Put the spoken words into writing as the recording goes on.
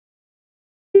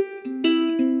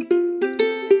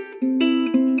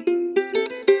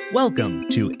Welcome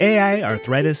to AI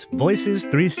Arthritis Voices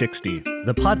 360,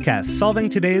 the podcast solving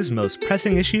today's most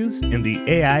pressing issues in the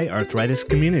AI arthritis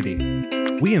community.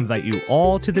 We invite you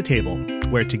all to the table,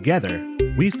 where together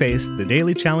we face the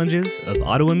daily challenges of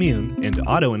autoimmune and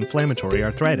autoinflammatory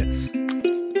arthritis.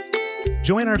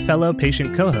 Join our fellow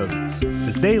patient co-hosts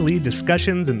as they lead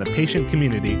discussions in the patient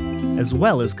community, as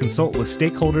well as consult with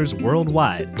stakeholders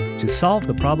worldwide to solve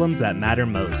the problems that matter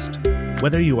most.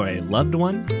 Whether you are a loved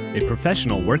one, a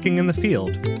professional working in the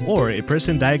field, or a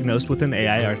person diagnosed with an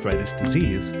AI arthritis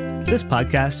disease, this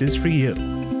podcast is for you.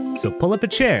 So pull up a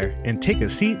chair and take a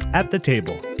seat at the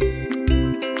table.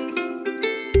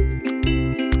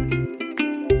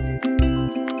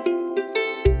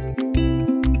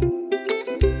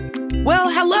 Well,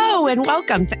 hello and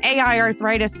welcome to AI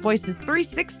Arthritis Voices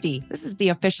 360. This is the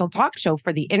official talk show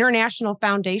for the International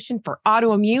Foundation for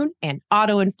Autoimmune and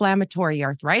Autoinflammatory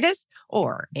Arthritis,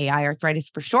 or AI Arthritis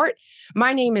for short.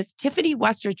 My name is Tiffany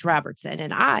Westrich Robertson,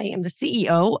 and I am the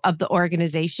CEO of the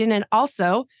organization and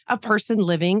also a person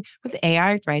living with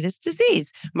AI arthritis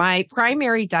disease. My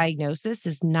primary diagnosis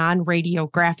is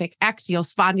non-radiographic axial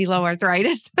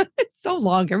spondyloarthritis. It's so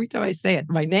long every time I say it.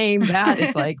 My name,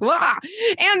 it's like, wow.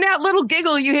 And that little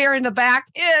giggle you hear in the back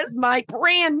is my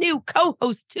brand new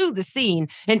co-host to the scene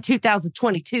in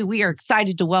 2022. We are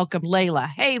excited to welcome Layla.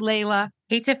 Hey, Layla.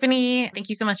 Hey, Tiffany. Thank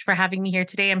you so much for having me here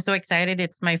today. I'm so excited.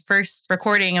 It's my first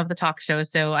recording of the talk show,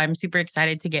 so I'm super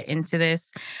excited to get into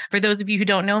this. For those of you who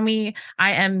don't know me,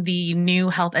 I am the new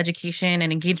health education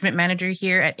and engagement manager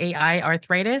here at AI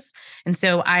Arthritis. And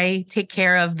so I take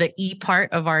care of the E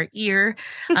part of our ear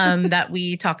that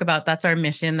we talk about. That's our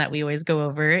mission that we always go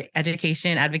over: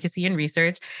 education, advocacy, and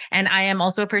research. And I am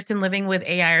also a person living with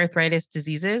AI arthritis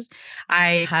diseases.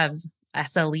 I have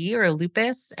SLE or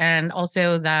lupus, and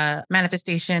also the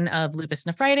manifestation of lupus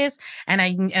nephritis. And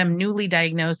I am newly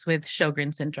diagnosed with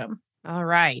Sjogren's syndrome. All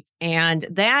right. And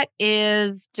that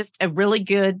is just a really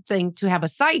good thing to have a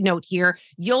side note here.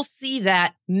 You'll see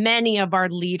that many of our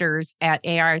leaders at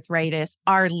AI Arthritis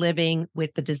are living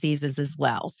with the diseases as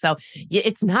well. So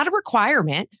it's not a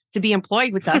requirement to be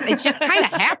employed with us. It just kind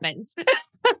of happens.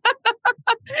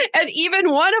 And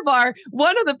even one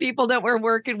of the people that we're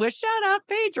working with, shout out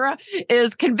Pedra,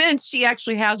 is convinced she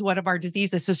actually has one of our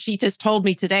diseases. So she just told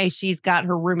me today she's got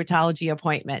her rheumatology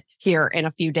appointment here in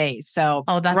a few days. So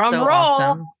that's so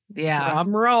awesome. Yeah.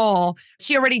 Drum roll.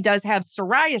 She already does have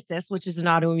psoriasis, which is an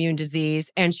autoimmune disease,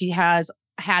 and she has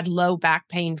had low back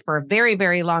pain for a very,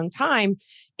 very long time.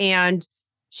 And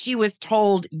she was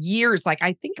told years,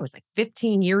 I think it was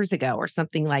 15 years ago or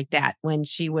something like that, when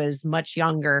she was much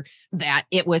younger, that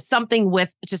it was something with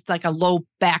just like a low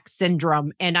back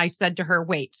syndrome. And I said to her,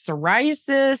 wait,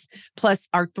 psoriasis plus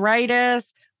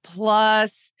arthritis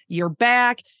plus your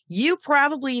back, you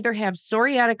probably either have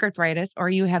psoriatic arthritis or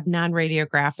you have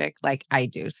non-radiographic like I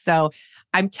do. So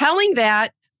I'm telling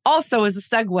that also as a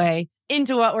segue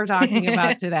into what we're talking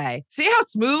about today. See how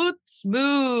smooth,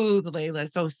 Layla,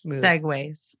 so smooth.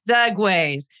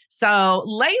 Segues. So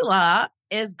Layla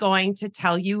is going to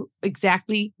tell you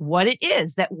exactly what it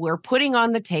is that we're putting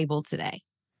on the table today.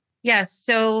 Yes.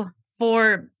 So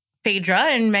for Phaedra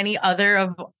and many other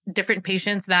of different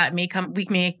patients that we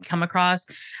may come across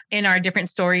in our different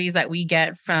stories that we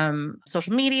get from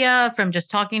social media, from just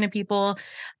talking to people.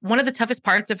 One of the toughest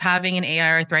parts of having an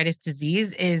AI arthritis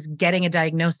disease is getting a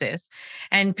diagnosis.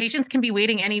 And patients can be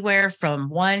waiting anywhere from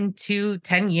 1 to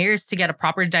 10 years to get a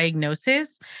proper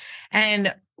diagnosis.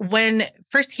 And when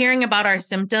first hearing about our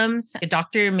symptoms, a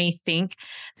doctor may think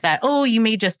that, oh, you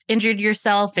may just injured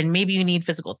yourself and maybe you need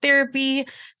physical therapy.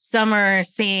 Some are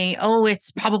saying, oh, it's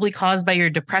probably caused by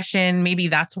your depression. Maybe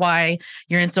that's why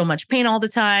you're in so much pain all the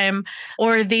time.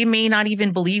 Or they may not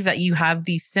even believe that you have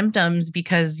these symptoms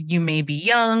because you may be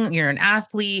young, you're an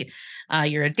athlete,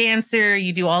 you're a dancer,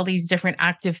 you do all these different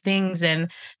active things. And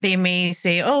they may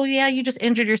say, oh, yeah, you just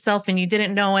injured yourself and you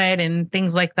didn't know it and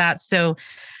things like that. So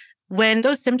when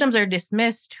those symptoms are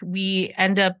dismissed, we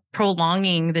end up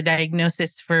prolonging the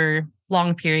diagnosis for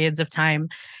long periods of time.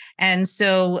 And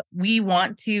so we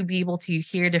want to be able to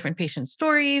hear different patient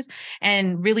stories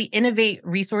and really innovate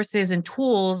resources and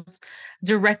tools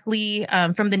directly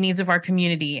from the needs of our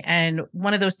community. And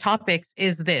one of those topics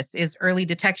is early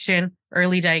detection,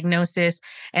 early diagnosis,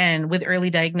 and with early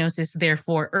diagnosis,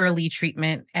 therefore, early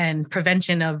treatment and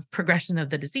prevention of progression of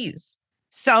the disease.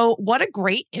 So what a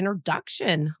great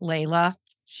introduction, Layla.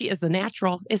 She is a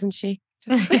natural, isn't she?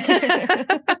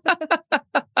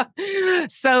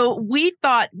 So we've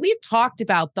talked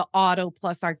about the auto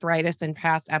plus arthritis in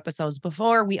past episodes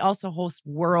before. We also host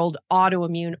World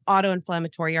Autoimmune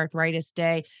Autoinflammatory Arthritis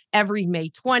Day every May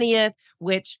 20th,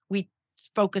 which we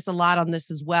focus a lot on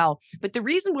this as well. But the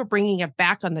reason we're bringing it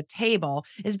back on the table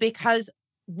is because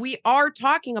we are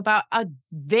talking about a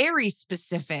very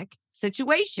specific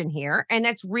situation here. And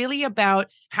it's really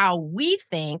about how we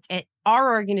think at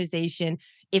our organization,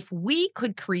 if we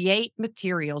could create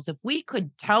materials, if we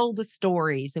could tell the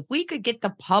stories, if we could get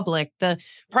the public, the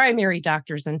primary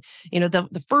doctors and,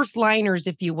 the first liners,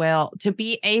 if you will, to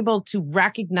be able to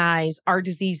recognize our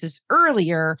diseases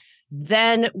earlier,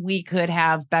 then we could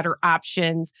have better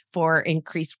options for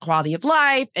increased quality of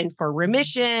life and for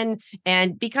remission,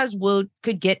 and because we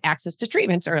could get access to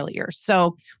treatments earlier.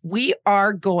 So we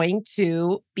are going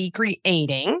to be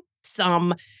creating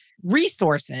some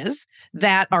resources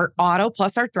that are auto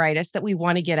plus arthritis that we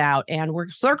want to get out. And we'll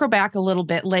circle back a little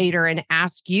bit later and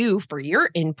ask you for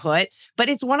your input. But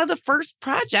it's one of the first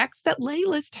projects that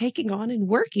Layla's taking on and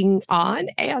working on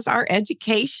as our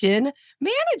education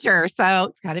manager. So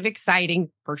it's kind of exciting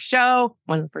for show,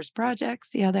 one of the first projects,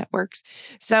 see how that works.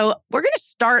 So we're going to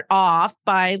start off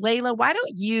by, Layla, why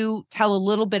don't you tell a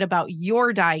little bit about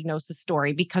your diagnosis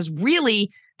story? Because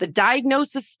really the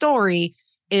diagnosis story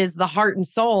is the heart and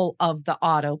soul of the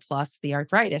auto plus the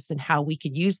arthritis, and how we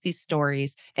could use these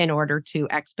stories in order to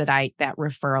expedite that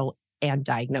referral and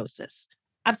diagnosis.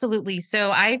 Absolutely.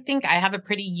 So I think I have a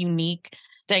pretty unique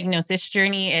diagnosis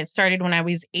journey. It started when I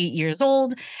was 8 years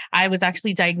old. I was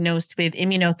actually diagnosed with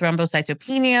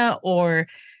immunothrombocytopenia, or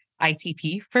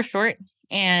ITP for short.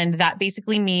 And that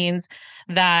basically means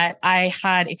that I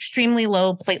had extremely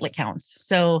low platelet counts.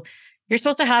 So you're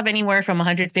supposed to have anywhere from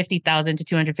 150,000 to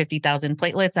 250,000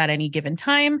 platelets at any given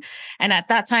time. And at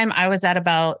that time, I was at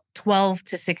about 12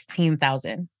 to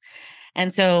 16,000.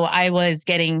 And so I was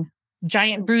getting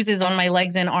giant bruises on my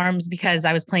legs and arms because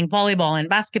I was playing volleyball and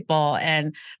basketball.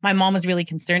 And my mom was really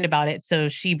concerned about it. So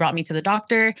she brought me to the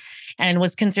doctor and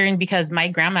was concerned because my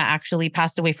grandma actually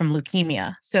passed away from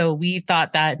leukemia. So we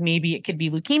thought that maybe it could be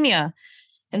leukemia.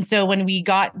 And so when we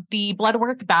got the blood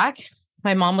work back,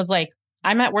 my mom was like,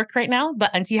 I'm at work right now,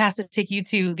 but Auntie has to take you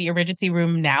to the emergency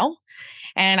room now.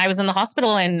 And I was in the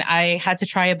hospital and I had to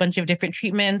try a bunch of different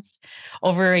treatments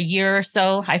over a year or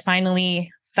so. I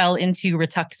finally fell into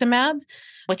rituximab,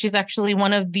 which is actually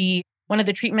one of the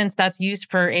treatments that's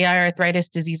used for AI arthritis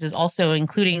diseases, also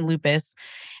including lupus.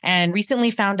 And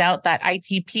recently found out that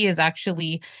ITP is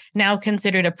actually now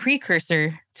considered a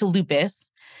precursor to lupus.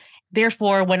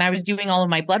 Therefore, when I was doing all of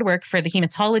my blood work for the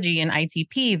hematology in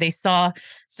ITP, they saw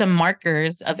some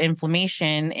markers of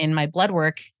inflammation in my blood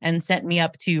work and sent me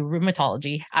up to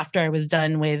rheumatology after I was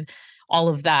done with all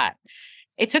of that.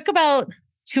 It took about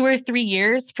 2 or 3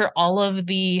 years for all of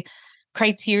the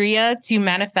criteria to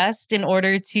manifest in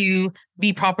order to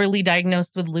be properly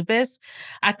diagnosed with lupus.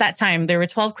 At that time, there were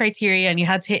 12 criteria and you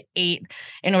had to hit 8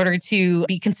 in order to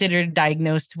be considered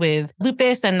diagnosed with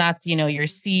lupus. And that's, your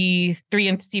C3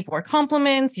 and C4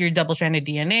 complements, your double-stranded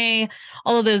DNA,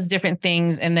 all of those different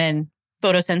things, and then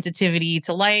photosensitivity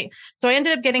to light. So I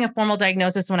ended up getting a formal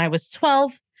diagnosis when I was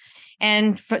 12.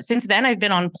 And since then, I've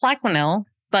been on Plaquenil,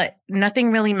 but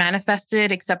nothing really manifested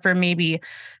except for maybe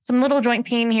some little joint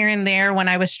pain here and there when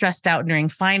I was stressed out during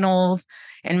finals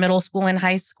in middle school and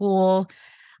high school.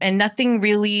 And nothing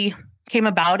really came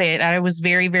about it. I was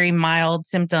very, very mild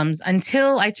symptoms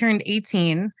until I turned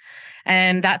 18.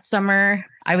 And that summer,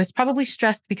 I was probably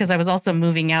stressed because I was also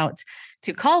moving out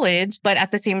to college. But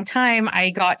at the same time, I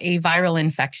got a viral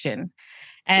infection.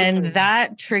 And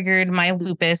that triggered my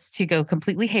lupus to go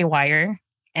completely haywire.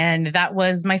 And that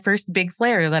was my first big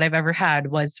flare that I've ever had,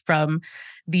 was from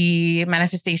the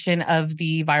manifestation of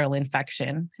the viral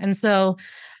infection. And so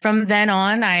from then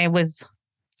on, I was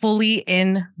fully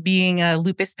in being a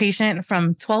lupus patient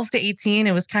from 12 to 18.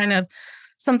 It was kind of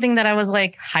something that I was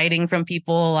like hiding from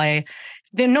people.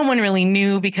 No one really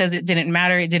knew because it didn't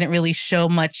matter. It didn't really show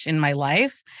much in my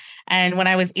life. And when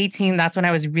I was 18, that's when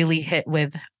I was really hit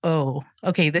with, oh,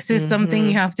 okay, this is something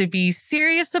you have to be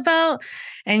serious about.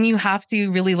 And you have to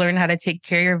really learn how to take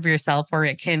care of yourself, or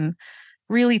it can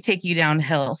really take you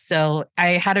downhill. So I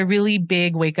had a really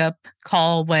big wake up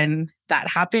call when that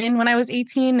happened when I was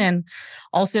 18. And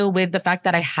also with the fact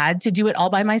that I had to do it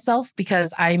all by myself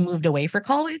because I moved away for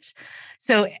college.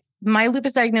 So my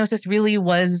lupus diagnosis really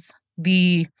was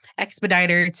the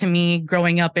expediter to me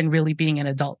growing up and really being an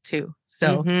adult too.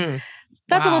 So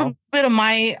that's a little bit of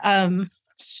my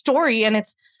story. And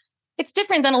it's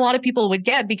different than a lot of people would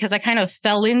get because I kind of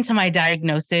fell into my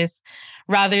diagnosis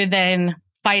rather than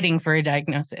fighting for a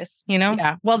diagnosis,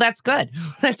 Yeah. Well, that's good.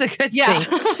 That's a good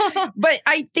thing. But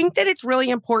I think that it's really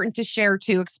important to share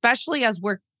too, especially as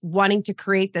we're wanting to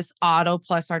create this auto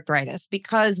plus arthritis,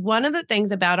 because one of the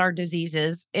things about our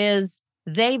diseases is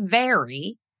they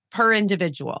vary per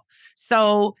individual.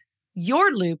 So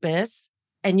your lupus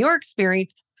and your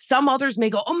experience, some others may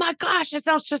go, oh my gosh, that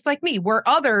sounds just like me, where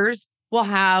others will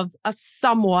have a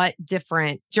somewhat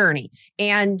different journey.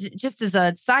 And just as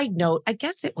a side note, I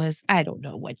guess it was, I don't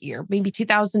know what year, maybe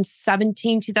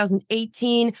 2017,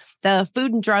 2018, the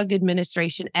Food and Drug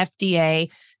Administration, FDA,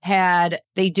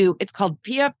 it's called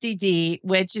PFDD,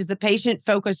 which is the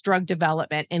patient-focused drug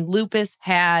development. And lupus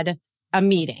had a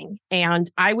meeting. And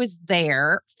I was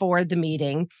there for the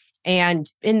meeting.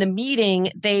 And in the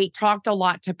meeting, they talked a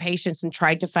lot to patients and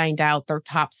tried to find out their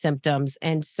top symptoms.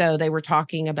 And so they were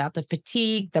talking about the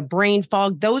fatigue, the brain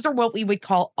fog. Those are what we would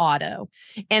call auto.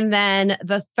 And then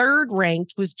the third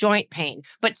ranked was joint pain.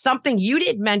 But something you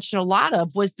didn't mention a lot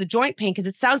of was the joint pain, because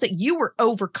it sounds like you were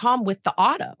overcome with the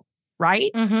auto,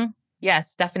 right? Mm-hmm.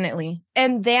 Yes, definitely.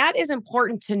 And that is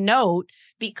important to note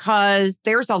because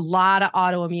there's a lot of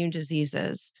autoimmune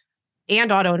diseases and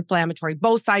autoinflammatory,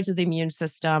 both sides of the immune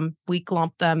system. We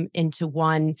lump them into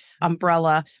one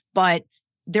umbrella, but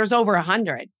there's over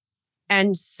 100.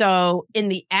 And so in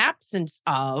the absence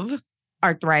of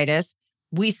arthritis,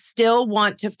 we still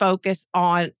want to focus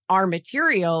on our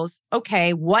materials.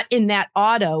 Okay, what in that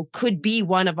auto could be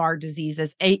one of our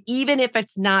diseases, even if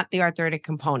it's not the arthritic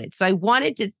component. So I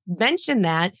wanted to mention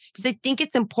that because I think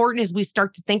it's important as we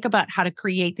start to think about how to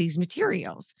create these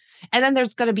materials. And then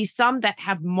there's going to be some that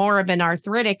have more of an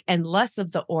arthritic and less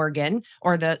of the organ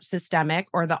or the systemic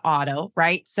or the auto,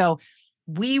 right? So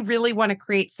we really want to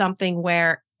create something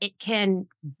where it can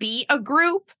be a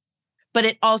group, but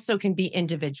it also can be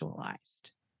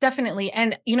individualized. Definitely.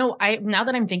 And, now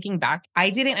that I'm thinking back,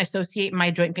 I didn't associate my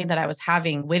joint pain that I was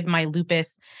having with my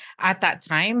lupus at that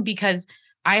time because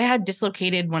I had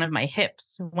dislocated one of my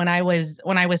hips when I was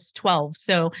 12.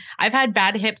 So I've had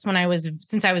bad hips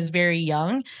since I was very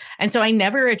young. And so I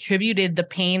never attributed the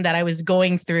pain that I was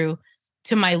going through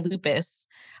to my lupus.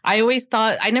 I always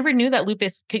thought, I never knew that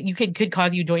lupus could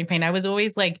cause you joint pain. I was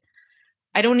always like,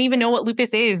 I don't even know what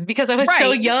lupus is because I was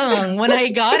so young when I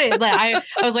got it. Like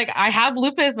I was like, I have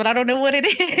lupus, but I don't know what it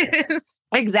is.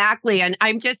 Exactly. And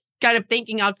I'm just kind of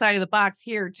thinking outside of the box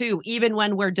here too. Even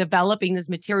when we're developing these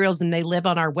materials and they live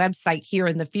on our website here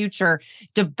in the future,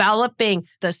 developing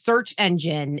the search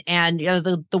engine and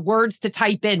the words to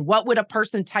type in, what would a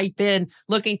person type in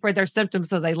looking for their symptoms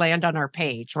so they land on our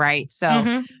page, right?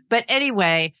 So, But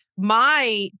anyway,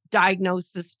 my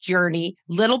diagnosis journey,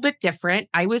 little bit different.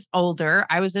 I was older.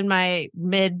 I was in my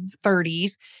mid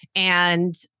 30s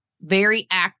and very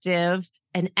active,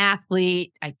 an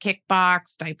athlete. I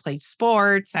kickboxed. I played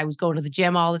sports. I was going to the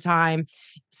gym all the time.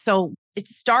 So it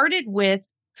started with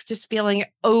just feeling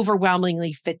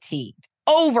overwhelmingly fatigued.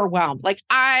 Overwhelmed. Like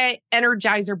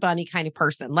Energizer Bunny kind of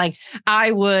person. Like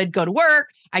I would go to work,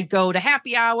 I'd go to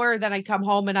happy hour, then I'd come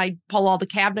home and I'd pull all the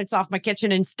cabinets off my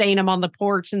kitchen and stain them on the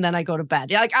porch. And then I go to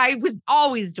bed. Like I was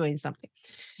always doing something.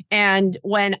 And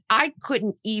when I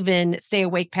couldn't even stay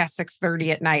awake past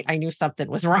 6:30 at night, I knew something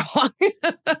was wrong.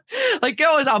 Like it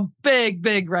was a big,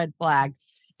 big red flag.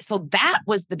 So that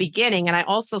was the beginning. And I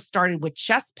also started with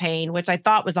chest pain, which I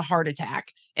thought was a heart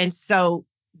attack. And so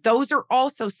those are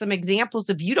also some examples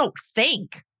of you don't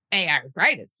think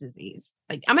arthritis disease.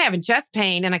 Like I'm having chest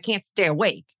pain and I can't stay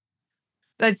awake.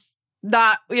 That's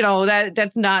not,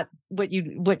 that's not what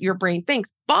your brain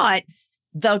thinks. But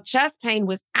the chest pain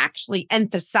was actually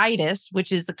enthesitis,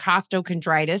 which is the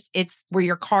costochondritis. It's where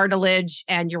your cartilage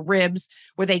and your ribs,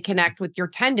 where they connect with your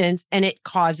tendons, and it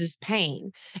causes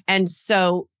pain. And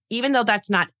so even though that's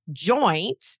not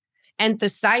joint,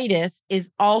 enthesitis is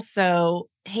also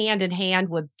hand in hand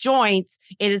with joints.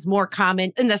 It is more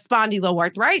common in the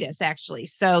spondyloarthritis, actually.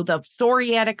 So the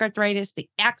psoriatic arthritis, the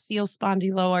axial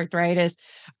spondyloarthritis,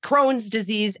 Crohn's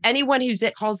disease, anyone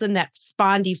it calls in that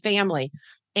spondy family.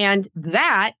 And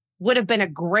that would have been a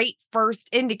great first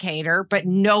indicator, but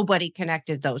nobody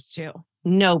connected those two.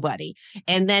 Nobody.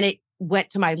 And then it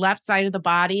went to my left side of the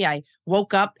body. I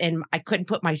woke up and I couldn't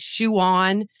put my shoe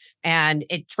on and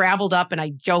it traveled up, and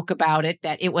I joke about it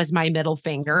that it was my middle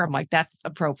finger. I'm like, that's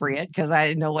appropriate because I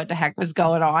didn't know what the heck was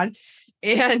going on.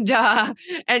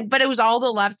 But it was all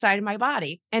the left side of my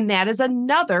body. And that is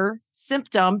another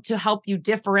symptom to help you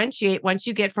differentiate once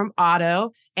you get from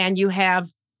auto and you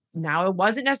have, now it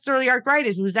wasn't necessarily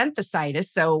arthritis, it was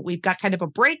enthesitis. So we've got kind of a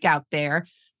breakout there,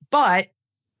 but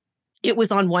it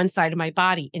was on one side of my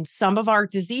body. In some of our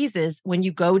diseases, when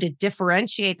you go to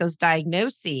differentiate those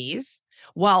diagnoses,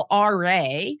 while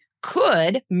RA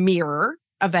could mirror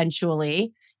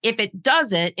eventually, if it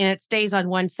doesn't and it stays on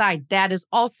one side, that is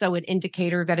also an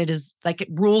indicator that it is like it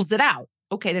rules it out.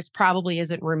 Okay, this probably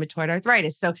isn't rheumatoid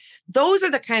arthritis. So those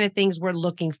are the kind of things we're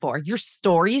looking for. Your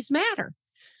stories matter.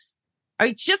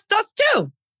 It just does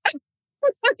too.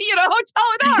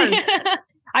 hotel in ours.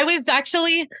 I was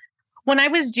actually, when I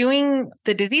was doing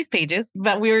the disease pages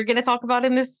that we were going to talk about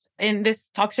in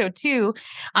this talk show too,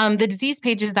 the disease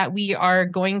pages that we are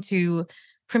going to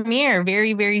premiere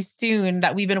very, very soon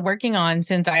that we've been working on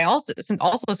since I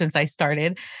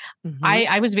started. Mm-hmm.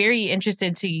 I was very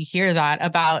interested to hear that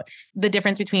about the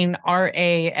difference between RA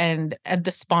and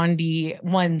the spondy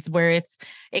ones, where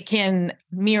it can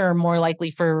mirror more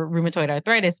likely for rheumatoid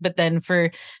arthritis, but then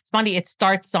for spondy, it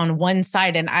starts on one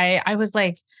side. And I was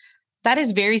like, that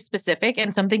is very specific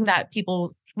and something that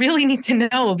people really need to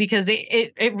know, because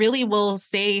it really will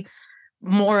say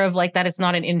more of like that it's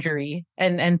not an injury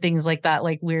and things like that,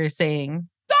 like we're saying.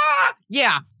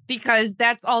 Yeah, because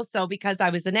that's also because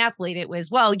I was an athlete. It was,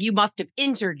 well, you must have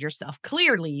injured yourself.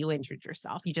 Clearly you injured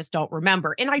yourself. You just don't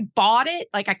remember. And I bought it.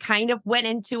 Like I kind of went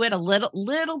into it a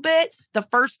little bit the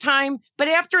first time, but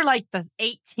after like the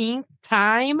 18th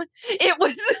time, it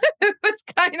was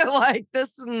kind of like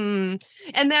this. And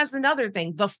that's another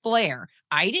thing, the flare.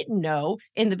 I didn't know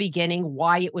in the beginning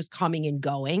why it was coming and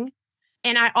going.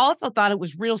 And I also thought it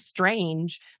was real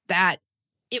strange that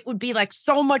it would be like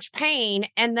so much pain.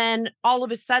 And then all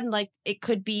of a sudden, like it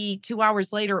could be 2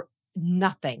 hours later,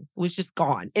 nothing was just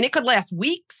gone. And it could last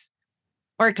weeks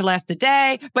or it could last a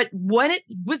day. But when it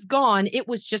was gone, it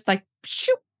was just like,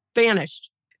 shoo,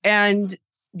 vanished. And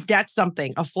that's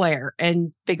something, a flare,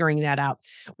 and figuring that out.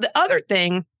 The other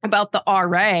thing about the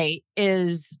RA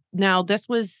is, now this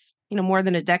was, more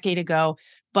than a decade ago,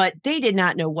 but they did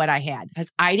not know what I had, because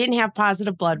I didn't have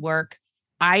positive blood work.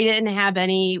 I didn't have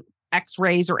any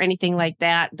x-rays or anything like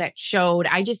that showed.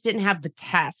 I just didn't have the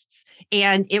tests.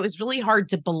 And it was really hard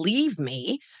to believe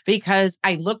me because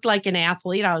I looked like an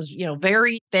athlete. I was,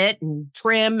 very fit and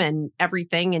trim and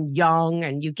everything and young.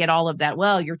 And you get all of that.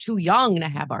 Well, you're too young to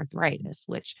have arthritis,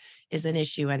 which is an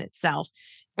issue in itself.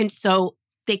 And so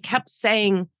they kept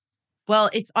saying, well,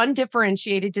 it's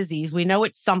undifferentiated disease. We know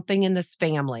it's something in this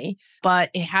family, but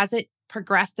it hasn't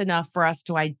progressed enough for us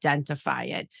to identify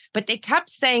it. But they kept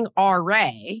saying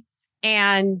RA,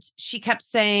 and she kept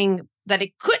saying that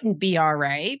it couldn't be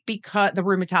RA, because the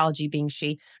rheumatology being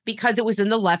she, because it was in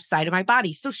the left side of my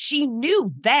body. So she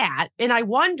knew that. And I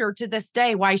wonder to this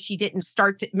day why she didn't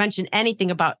start to mention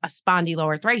anything about a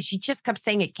spondyloarthritis. She just kept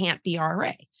saying it can't be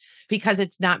RA because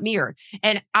it's not mirrored.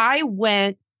 And I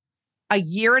went a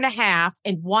year and a half,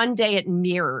 and one day it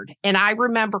mirrored. And I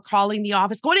remember calling the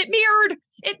office going, it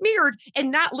mirrored.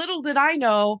 And not little did I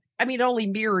know, it only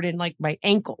mirrored in like my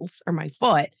ankles or my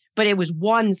foot, but it was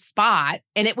one spot.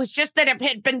 And it was just that it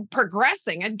had been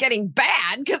progressing and getting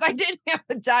bad because I didn't have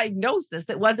a diagnosis.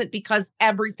 It wasn't because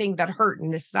everything that hurt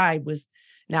in this side was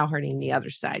now hurting the other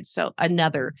side. So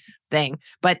another thing.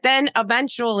 But then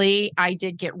eventually I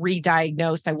did get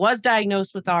re-diagnosed. I was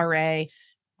diagnosed with RA,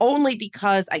 only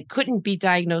because I couldn't be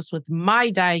diagnosed with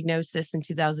my diagnosis in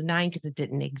 2009 because it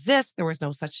didn't exist. There was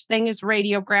no such thing as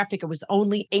radiographic. It was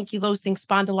only ankylosing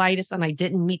spondylitis, and I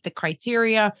didn't meet the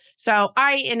criteria. So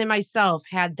I, in myself,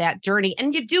 had that journey.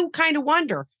 And you do kind of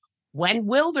wonder, when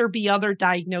will there be other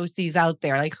diagnoses out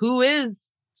there? Like who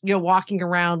is, walking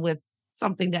around with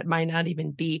something that might not even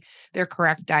be their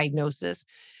correct diagnosis?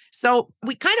 So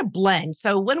we kind of blend.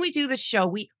 So when we do the show,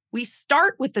 we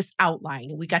start with this outline,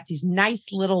 and we got these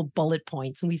nice little bullet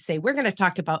points, and we say, we're going to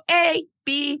talk about A,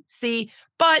 B, C,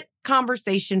 but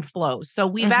conversation flows. So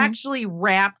we've actually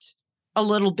wrapped a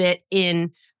little bit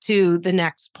into the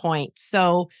next point.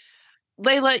 So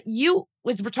Layla,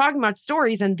 we're talking about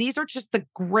stories, and these are just the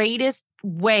greatest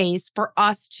ways for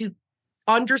us to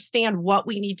understand what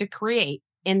we need to create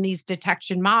in these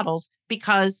detection models,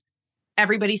 because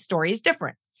everybody's story is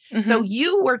different. So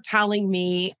you were telling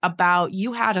me about,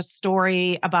 you had a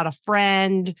story about a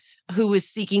friend who was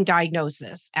seeking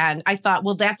diagnosis. And I thought,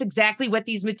 well, that's exactly what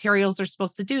these materials are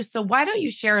supposed to do. So why don't you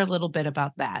share a little bit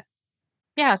about that?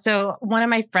 Yeah. So one of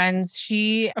my friends,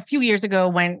 she a few years ago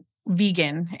went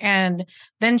vegan, and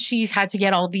then she had to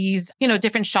get all these,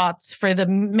 different shots for the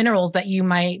minerals that you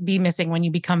might be missing when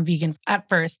you become vegan at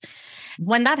first.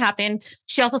 When that happened,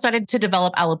 she also started to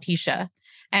develop alopecia.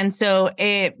 And so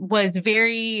it was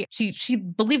she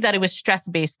believed that it was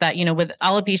stress-based, that, with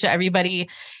alopecia, everybody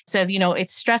says,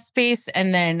 it's stress-based.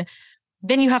 And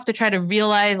then you have to try to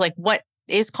realize like what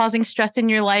is causing stress in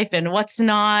your life and what's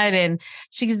not. And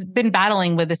she's been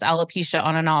battling with this alopecia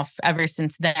on and off ever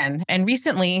since then. And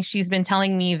recently she's been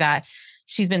telling me that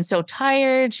she's been so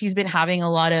tired. She's been having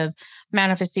a lot of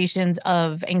manifestations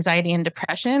of anxiety and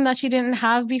depression that she didn't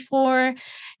have before,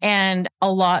 and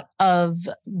a lot of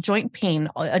joint pain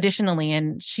additionally.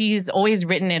 And she's always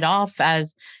written it off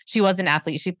as she was an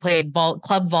athlete. She played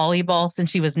club volleyball since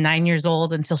she was 9 years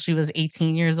old until she was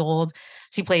 18 years old.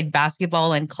 She played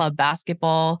basketball and club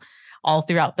basketball all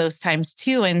throughout those times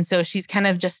too. And so she's kind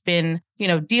of just been,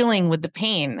 dealing with the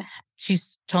pain.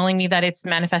 She's telling me that it's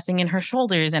manifesting in her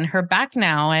shoulders and her back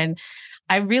now. And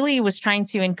I really was trying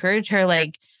to encourage her,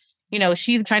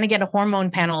 she's trying to get a hormone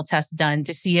panel test done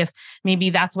to see if maybe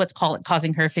that's what's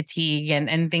causing her fatigue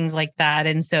and things like that.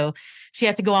 And so she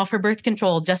had to go off her birth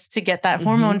control just to get that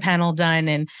hormone panel done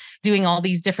and doing all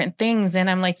these different things. And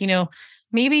I'm like,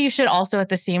 maybe you should also at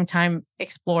the same time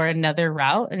explore another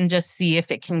route and just see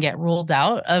if it can get ruled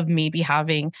out of maybe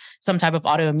having some type of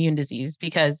autoimmune disease,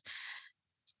 because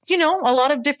a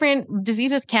lot of different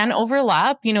diseases can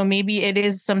overlap. Maybe it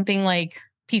is something like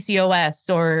PCOS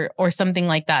or something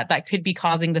like that could be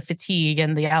causing the fatigue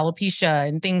and the alopecia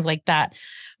and things like that.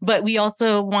 But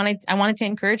I wanted to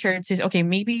encourage her to, okay,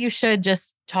 maybe you should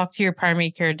just talk to your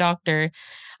primary care doctor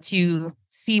to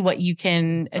see what you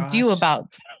can do about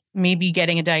maybe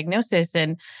getting a diagnosis.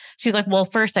 And she's like, well,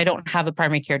 first, I don't have a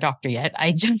primary care doctor yet.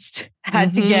 I just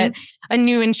had to get a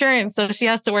new insurance. So she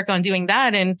has to work on doing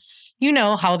that. And you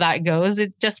know how that goes.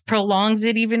 It just prolongs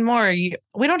it even more.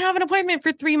 We don't have an appointment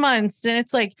for 3 months. And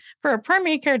it's like, for a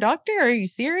primary care doctor, are you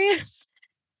serious?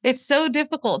 It's so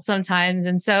difficult sometimes.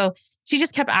 And so she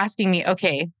just kept asking me,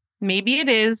 okay, maybe it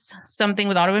is something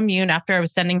with autoimmune after I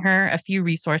was sending her a few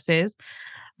resources.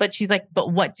 But she's like,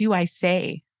 but what do I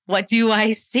say? What do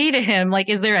I say to him? Like,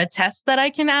 is there a test that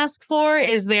I can ask for?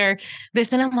 Is there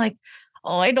this? And I'm like,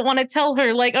 oh, I don't want to tell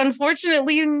her. Like,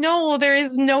 unfortunately, no, there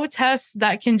is no test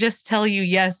that can just tell you,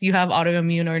 yes, you have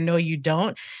autoimmune or no, you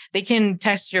don't. They can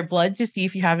test your blood to see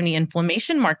if you have any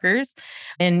inflammation markers.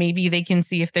 And maybe they can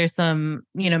see if there's some,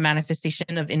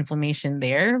 manifestation of inflammation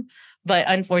there. But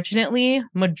unfortunately,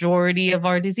 majority of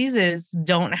our diseases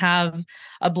don't have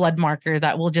a blood marker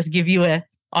that will just give you a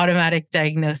automatic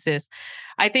diagnosis.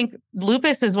 I think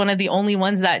lupus is one of the only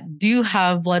ones that do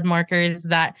have blood markers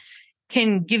that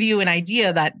can give you an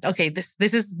idea that, okay, this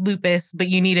is lupus, but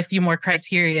you need a few more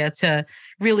criteria to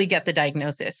really get the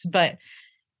diagnosis. But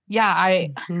yeah,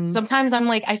 sometimes I'm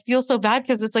like, I feel so bad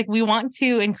because it's like, we want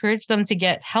to encourage them to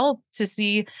get help to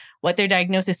see what their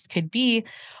diagnosis could be.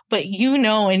 But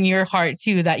in your heart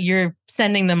too, that you're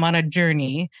sending them on a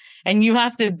journey and you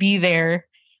have to be there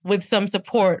with some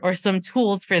support or some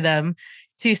tools for them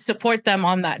to support them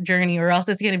on that journey, or else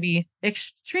it's going to be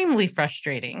extremely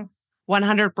frustrating.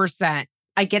 100%.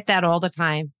 I get that all the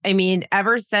time. I mean,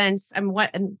 ever since I'm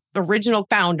an original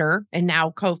founder and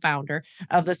now co-founder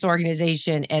of this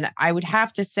organization. And I would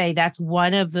have to say that's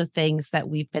one of the things that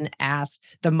we've been asked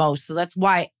the most. So that's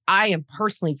why I am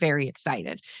personally very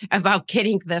excited about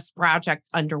getting this project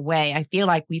underway. I feel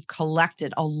like we've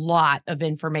collected a lot of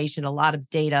information, a lot of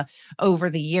data over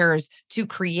the years to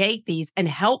create these and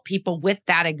help people with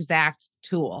that exact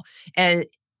tool. And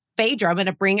Phaedra, I'm going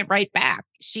to bring it right back.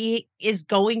 She is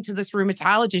going to this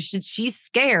rheumatologist and she's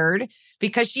scared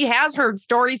because she has heard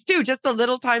stories too, just a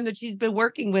little time that she's been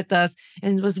working with us.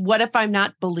 And was, what if I'm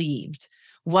not believed?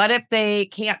 What if they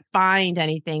can't find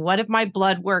anything? What if my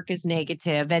blood work is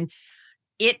negative? And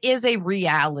it is a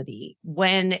reality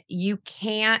when you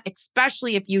can't,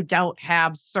 especially if you don't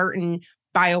have certain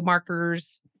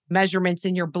biomarkers, measurements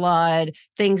in your blood,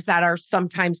 things that are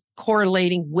sometimes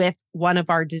correlating with one of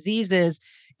our diseases.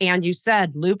 And you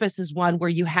said lupus is one where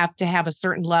you have to have a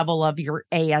certain level of your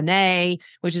ANA,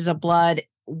 which is a blood.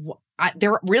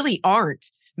 There really aren't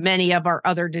many of our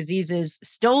other diseases.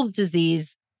 Still's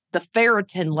disease, the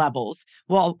ferritin levels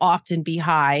will often be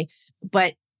high,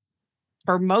 but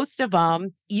for most of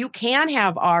them, you can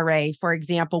have RA, for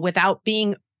example, without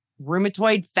being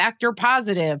rheumatoid factor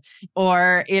positive,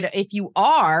 or if you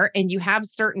are and you have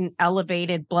certain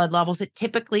elevated blood levels, it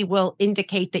typically will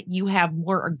indicate that you have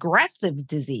more aggressive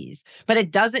disease. But it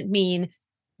doesn't mean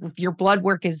if your blood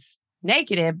work is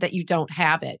negative that you don't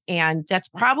have it. And that's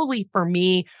probably for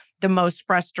me the most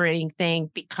frustrating thing,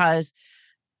 because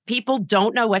people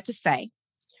don't know what to say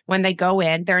when they go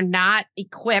in. They're not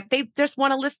equipped. They just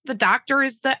want to listen. The doctor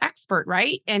is the expert,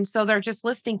 right? And so they're just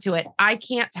listening to it. I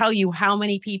can't tell you how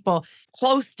many people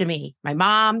close to me, my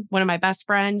mom, one of my best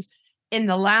friends, in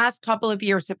the last couple of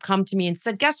years have come to me and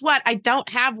said, guess what? I don't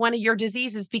have one of your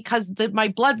diseases because my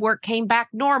blood work came back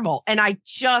normal. And I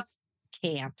just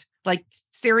can't. Like,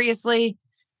 seriously,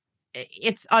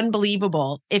 it's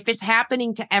unbelievable. If it's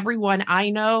happening to everyone I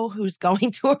know who's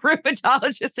going to a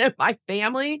rheumatologist in my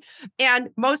family, and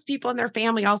most people in their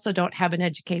family also don't have an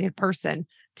educated person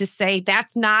to say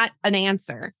that's not an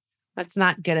answer. That's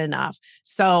not good enough.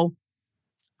 So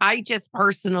I just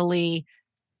personally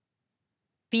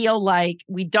feel like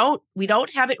we don't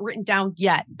have it written down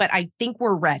yet, but I think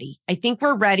we're ready. I think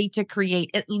we're ready to create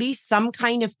at least some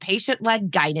kind of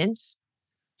patient-led guidance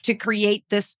to create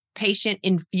this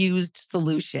patient-infused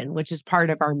solution, which is part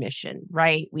of our mission,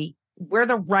 right? We're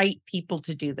the right people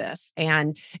to do this.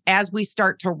 And as we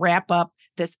start to wrap up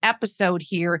this episode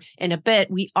here in a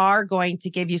bit, we are going to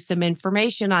give you some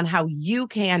information on how you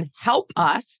can help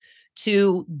us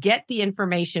to get the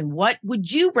information. What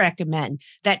would you recommend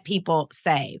that people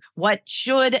say? What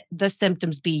should the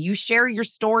symptoms be? You share your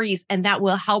stories, and that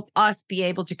will help us be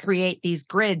able to create these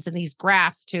grids and these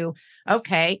graphs to,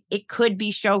 okay, it could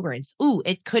be Sjogren's. Ooh,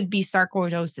 it could be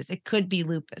sarcoidosis. It could be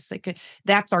lupus.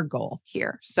 That's our goal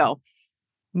here. So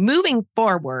moving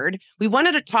forward, we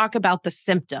wanted to talk about the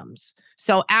symptoms.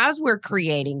 So as we're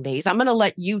creating these, I'm going to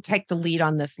let you take the lead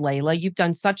on this, Layla. You've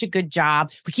done such a good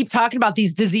job. We keep talking about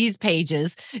these disease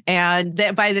pages, and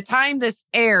by the time this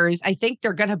airs, I think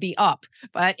they're going to be up.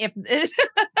 But if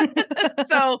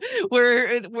so,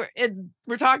 we're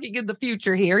talking in the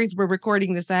future here. We're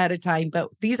recording this ahead of time, but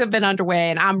these have been underway,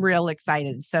 and I'm real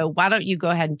excited. So why don't you go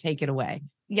ahead and take it away?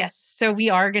 Yes. So we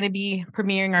are going to be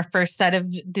premiering our first set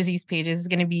of disease pages. It's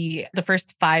going to be the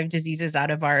first 5 diseases out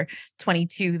of our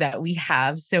 22 that we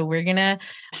have. So we're going to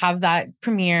have that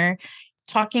premiere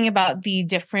talking about the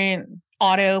different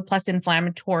auto plus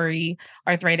inflammatory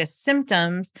arthritis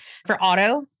symptoms. For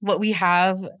auto, what we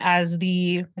have as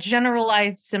the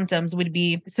generalized symptoms would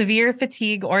be severe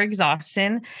fatigue or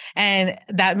exhaustion, and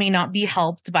that may not be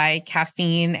helped by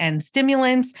caffeine and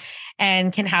stimulants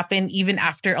and can happen even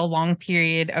after a long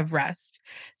period of rest.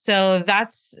 So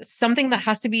that's something that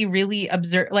has to be really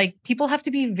observed. Like, people have to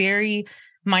be very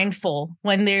mindful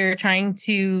when they're trying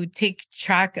to take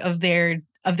track of their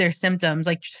symptoms.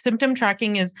 Like, symptom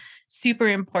tracking is super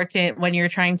important when you're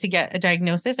trying to get a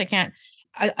diagnosis.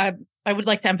 I would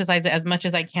like to emphasize it as much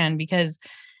as I can, because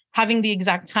having the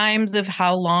exact times of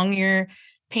how long your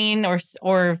pain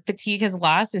or fatigue has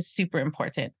lasted is super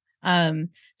important.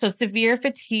 So severe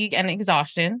fatigue and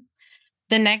exhaustion.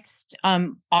 The next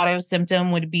auto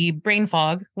symptom would be brain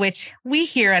fog, which we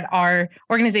here at our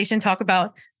organization talk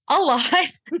about a lot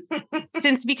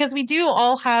because we do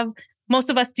all have, most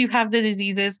of us do have the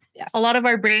diseases. Yes. A lot of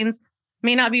our brains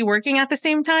may not be working at the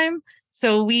same time.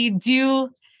 So we do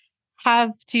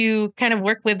have to kind of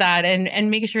work with that and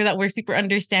make sure that we're super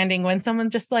understanding when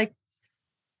someone's just like,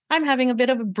 I'm having a bit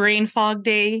of a brain fog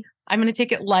day. I'm going to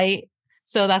take it light.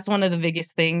 So that's one of the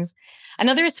biggest things.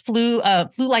 Another is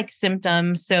flu-like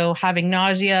symptoms. So having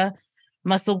nausea,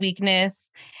 muscle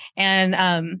weakness. And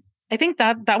I think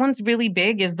that one's really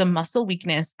big, is the muscle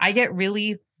weakness. I get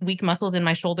really weak muscles in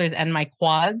my shoulders and my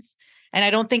quads. And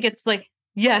I don't think it's like,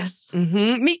 yes.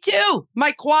 Mm-hmm. Me too.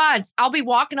 My quads. I'll be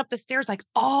walking up the stairs like,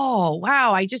 oh,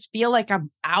 wow. I just feel like I'm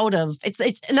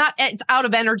it's out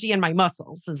of energy in my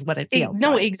muscles is what it feels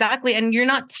No, like. exactly. And you're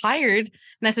not tired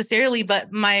necessarily,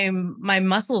 but my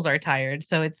muscles are tired.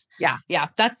 So it's, yeah,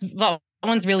 that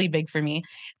one's really big for me.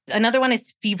 Another one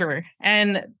is fever.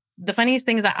 And the funniest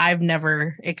thing is that I've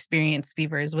never experienced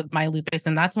fevers with my lupus.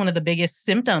 And that's one of the biggest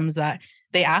symptoms that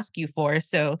they ask you for.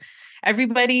 So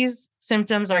everybody's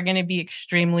symptoms are going to be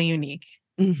extremely unique.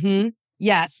 Mm-hmm.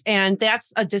 Yes. And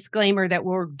that's a disclaimer that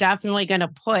we're definitely going to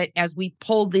put as we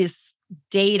pull this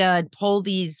data and pull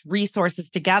these resources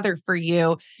together for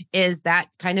you, is that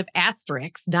kind of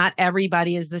asterisk. Not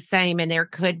everybody is the same, and there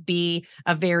could be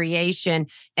a variation.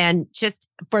 And just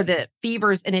for the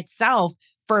fevers in itself,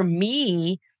 for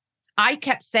me, I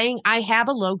kept saying I have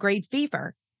a low-grade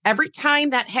fever. Every time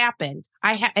that happened,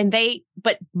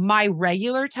 but my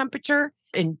regular temperature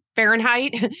in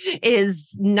Fahrenheit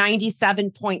is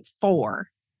 97.4.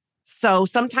 So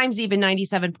sometimes even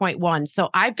 97.1. So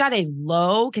I've got a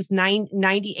low, because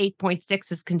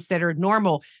 98.6 is considered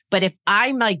normal. But if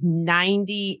I'm like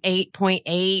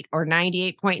 98.8 or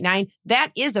 98.9,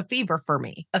 that is a fever for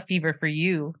me. A fever for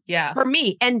you. Yeah. For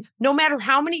me. And no matter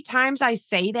how many times I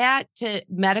say that to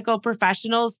medical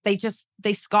professionals, they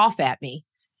scoff at me.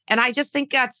 And I just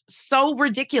think that's so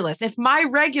ridiculous. If my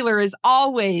regular is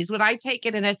always, when I take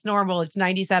it and it's normal, it's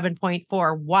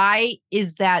 97.4, why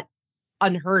is that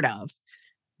unheard of?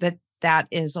 That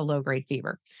is a low-grade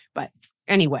fever. But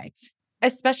anyway.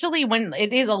 Especially when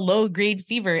it is a low-grade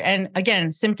fever. And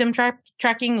again, symptom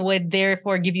tracking would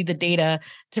therefore give you the data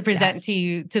to present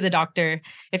to the doctor.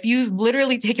 If you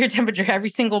literally take your temperature every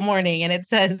single morning and it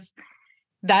says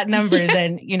that number,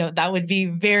 then, that would be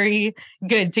very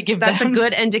good to give them. That's a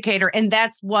good indicator. And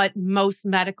that's what most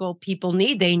medical people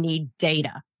need. They need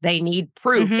data. They need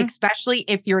proof, especially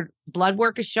if your blood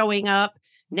work is showing up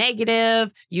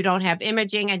negative, you don't have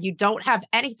imaging, and you don't have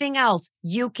anything else.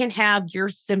 You can have your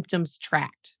symptoms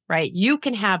tracked, right? You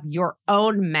can have your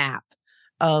own map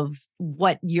of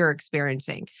what you're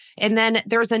experiencing. And then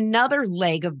there's another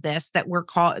leg of this that we're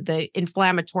called the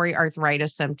inflammatory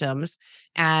arthritis symptoms.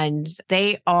 And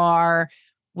they are,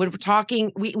 when we're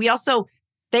talking, we also,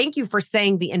 thank you for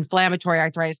saying the inflammatory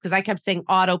arthritis, because I kept saying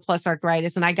auto plus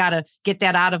arthritis, and I got to get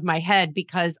that out of my head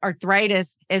because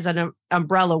arthritis is an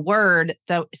umbrella word.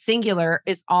 The singular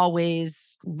is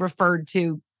always referred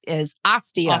to as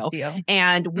osteo.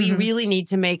 And we really need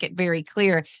to make it very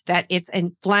clear that it's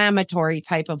inflammatory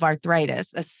type of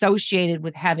arthritis associated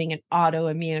with having an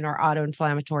autoimmune or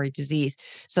autoinflammatory disease.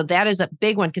 So that is a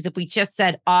big one, because if we just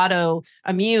said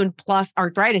autoimmune plus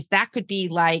arthritis, that could be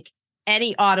like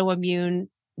any autoimmune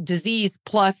disease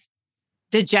plus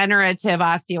degenerative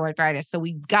osteoarthritis. So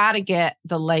we got to get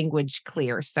the language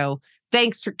clear. So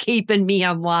thanks for keeping me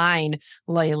online,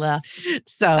 Layla.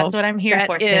 So that's what I'm here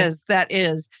for. That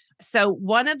is. So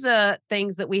one of the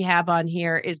things that we have on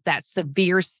here is that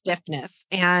severe stiffness.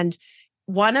 And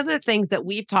one of the things that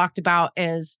we've talked about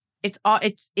is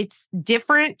it's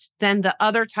different than the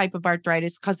other type of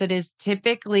arthritis because it is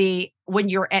typically when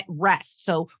you're at rest.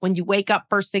 So when you wake up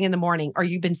first thing in the morning or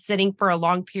you've been sitting for a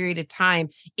long period of time,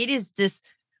 it is this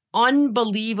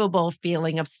unbelievable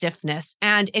feeling of stiffness.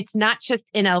 And it's not just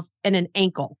in an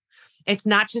ankle. It's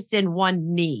not just in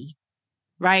one knee,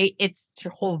 right? It's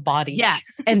your whole body. Yes.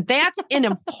 And that's an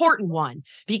important one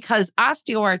because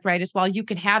osteoarthritis, while you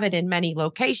can have it in many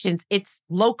locations, it's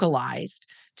localized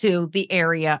to the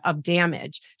area of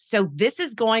damage. So this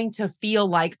is going to feel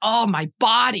like, oh, my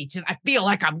body, I feel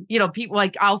like I'm, people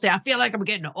like, I'll say, I feel like I'm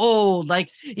getting old, and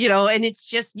it's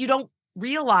just, you don't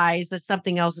realize that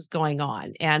something else is going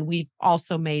on. And we've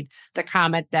also made the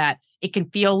comment that it can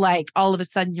feel like all of a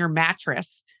sudden your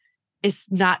mattress is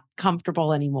not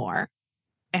comfortable anymore.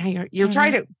 And you're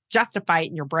trying to justify it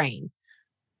in your brain,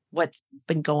 what's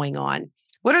been going on.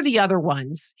 What are the other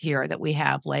ones here that we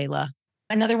have, Layla?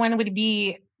 Another one would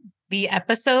be the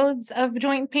episodes of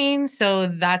joint pain. So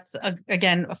that's,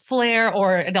 again, a flare,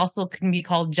 or it also can be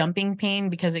called jumping pain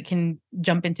because it can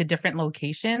jump into different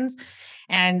locations.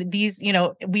 And these,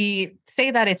 we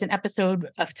say that it's an episode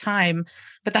of time,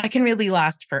 but that can really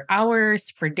last for hours,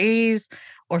 for days,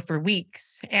 or for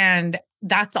weeks. And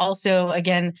that's also,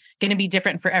 again, going to be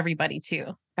different for everybody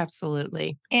too.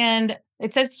 Absolutely. And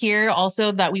it says here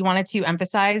also that we wanted to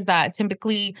emphasize that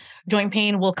typically joint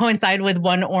pain will coincide with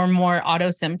one or more auto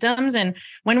symptoms. And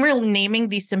when we're naming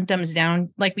these symptoms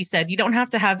down, like we said, you don't have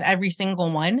to have every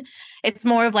single one. It's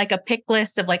more of like a pick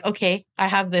list of like, okay, I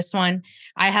have this one,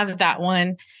 I have that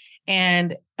one.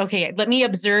 And okay, let me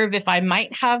observe if I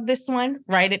might have this one,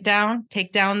 write it down,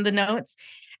 take down the notes,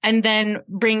 and then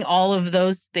bring all of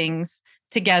those things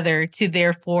together to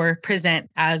therefore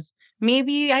present as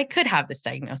maybe I could have this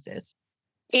diagnosis.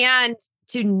 And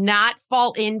to not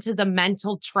fall into the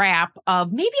mental trap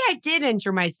of maybe I did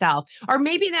injure myself, or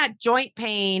maybe that joint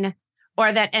pain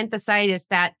or that enthesitis,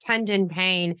 that tendon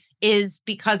pain is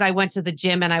because I went to the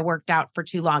gym and I worked out for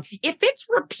too long. If it's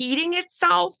repeating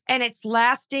itself and it's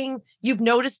lasting, you've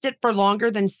noticed it for longer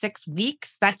than 6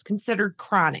 weeks, that's considered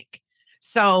chronic.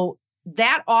 So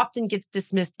that often gets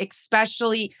dismissed,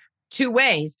 especially two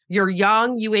ways. You're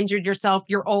young, you injured yourself.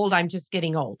 You're old, I'm just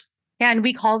getting old. And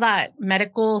we call that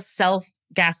medical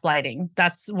self-gaslighting.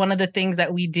 That's one of the things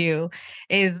that we do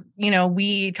is,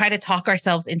 we try to talk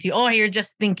ourselves into, oh, you're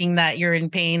just thinking that you're in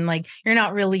pain. Like, you're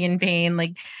not really in pain.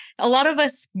 Like, a lot of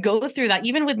us go through that.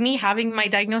 Even with me having my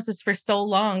diagnosis for so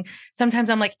long,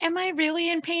 sometimes I'm like, am I really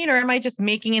in pain, or am I just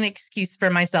making an excuse for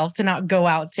myself to not go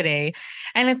out today?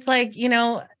 And it's like,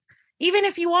 even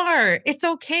if you are, it's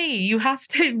okay. You have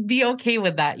to be okay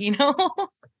with that,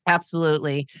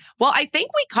 Absolutely. Well, I think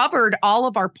we covered all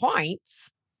of our points.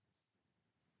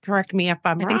 Correct me if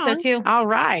I'm wrong. I think so too. All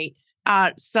right.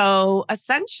 So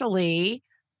essentially,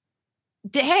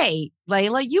 hey,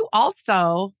 Layla, you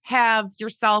also have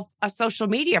yourself a social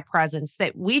media presence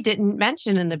that we didn't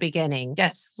mention in the beginning.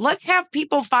 Yes. Let's have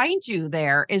people find you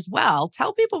there as well.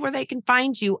 Tell people where they can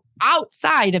find you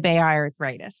outside of AI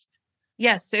arthritis.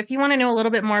 Yes. So if you want to know a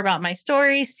little bit more about my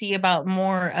story, see about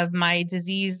more of my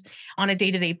disease on a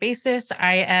day-to-day basis,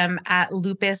 I am at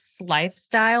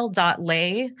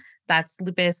lupuslifestyle.lay. That's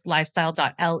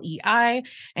lupuslifestyle.lei.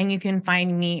 And you can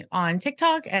find me on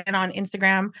TikTok and on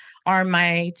Instagram are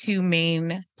my two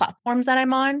main platforms that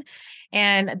I'm on.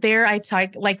 And there I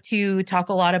like to talk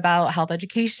a lot about health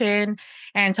education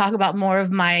and talk about more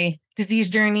of my disease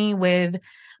journey with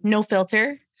no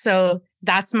filter. So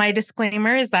that's my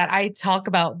disclaimer, is that I talk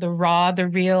about the raw, the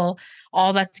real,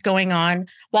 all that's going on,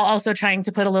 while also trying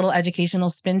to put a little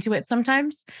educational spin to it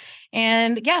sometimes.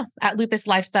 And yeah, at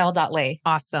lupuslifestyle.lay.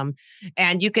 Awesome.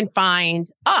 And you can find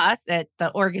us at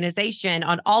the organization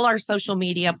on all our social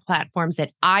media platforms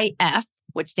at IF,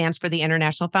 which stands for the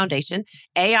International Foundation,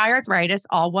 AI Arthritis,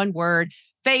 all one word,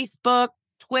 Facebook,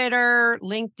 Twitter,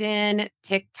 LinkedIn,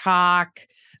 TikTok.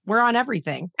 We're on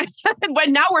everything. But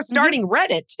now we're starting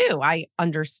Reddit too, I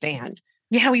understand.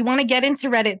 Yeah, we want to get into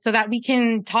Reddit so that we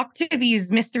can talk to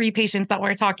these mystery patients that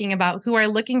we're talking about who are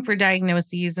looking for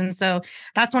diagnoses. And so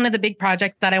that's one of the big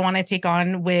projects that I want to take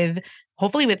on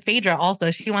hopefully with Phaedra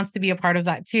also. She wants to be a part of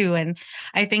that too. And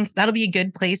I think that'll be a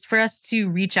good place for us to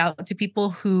reach out to people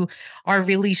who are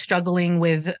really struggling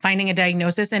with finding a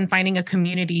diagnosis and finding a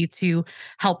community to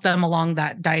help them along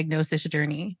that diagnosis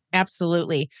journey.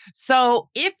 Absolutely. So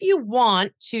if you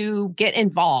want to get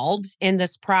involved in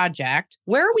this project,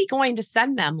 where are we going to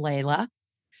send them, Layla?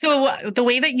 So the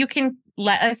way that you can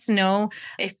let us know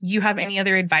if you have any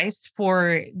other advice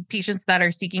for patients that are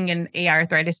seeking an AI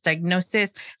arthritis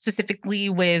diagnosis, specifically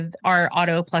with our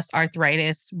auto plus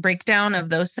arthritis breakdown of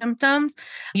those symptoms,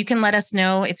 you can let us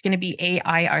know. It's going to be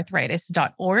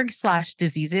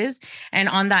aiarthritis.org/diseases. And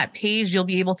on that page, you'll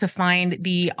be able to find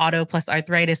the auto plus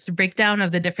arthritis breakdown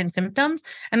of the different symptoms.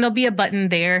 And there'll be a button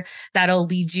there that'll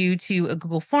lead you to a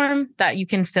Google form that you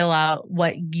can fill out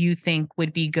what you think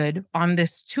would be good on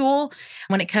this tool.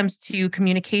 When it comes to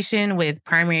communication with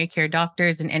primary care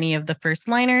doctors and any of the first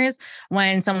liners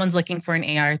when someone's looking for an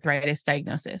AI arthritis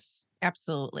diagnosis.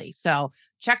 Absolutely. So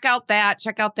check out that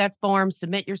form,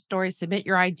 submit your story, submit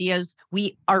your ideas.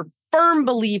 We are firm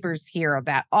believers here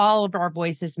that all of our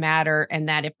voices matter, and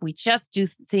that if we just do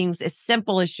things as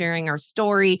simple as sharing our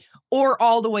story or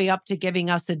all the way up to giving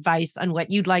us advice on what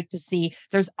you'd like to see,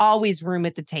 there's always room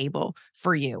at the table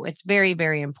for you. It's very,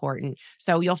 very important.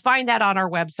 So you'll find that on our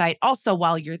website. Also,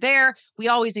 while you're there, we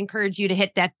always encourage you to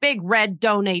hit that big red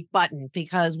donate button,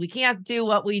 because we can't do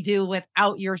what we do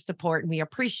without your support. And we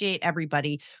appreciate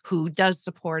everybody who does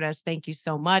support us. Thank you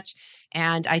so much.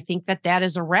 And I think that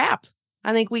is a wrap.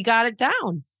 I think we got it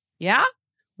down. Yeah,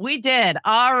 we did.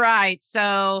 All right.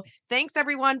 So thanks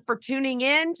everyone for tuning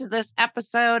in to this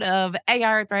episode of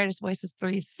AI Arthritis Voices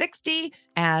 360.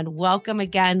 And welcome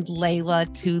again,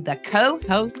 Layla, to the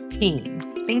co-host team.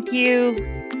 Thank you.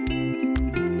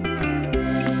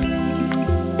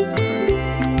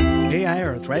 AI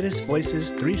Arthritis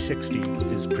Voices 360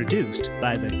 is produced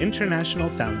by the International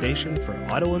Foundation for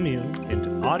Autoimmune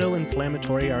and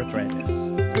Autoinflammatory Arthritis.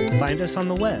 Find us on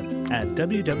the web at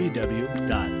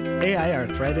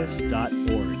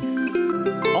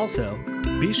www.aiarthritis.org. Also,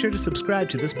 be sure to subscribe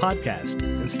to this podcast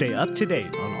and stay up to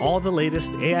date on all the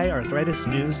latest AI arthritis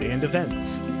news and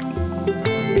events.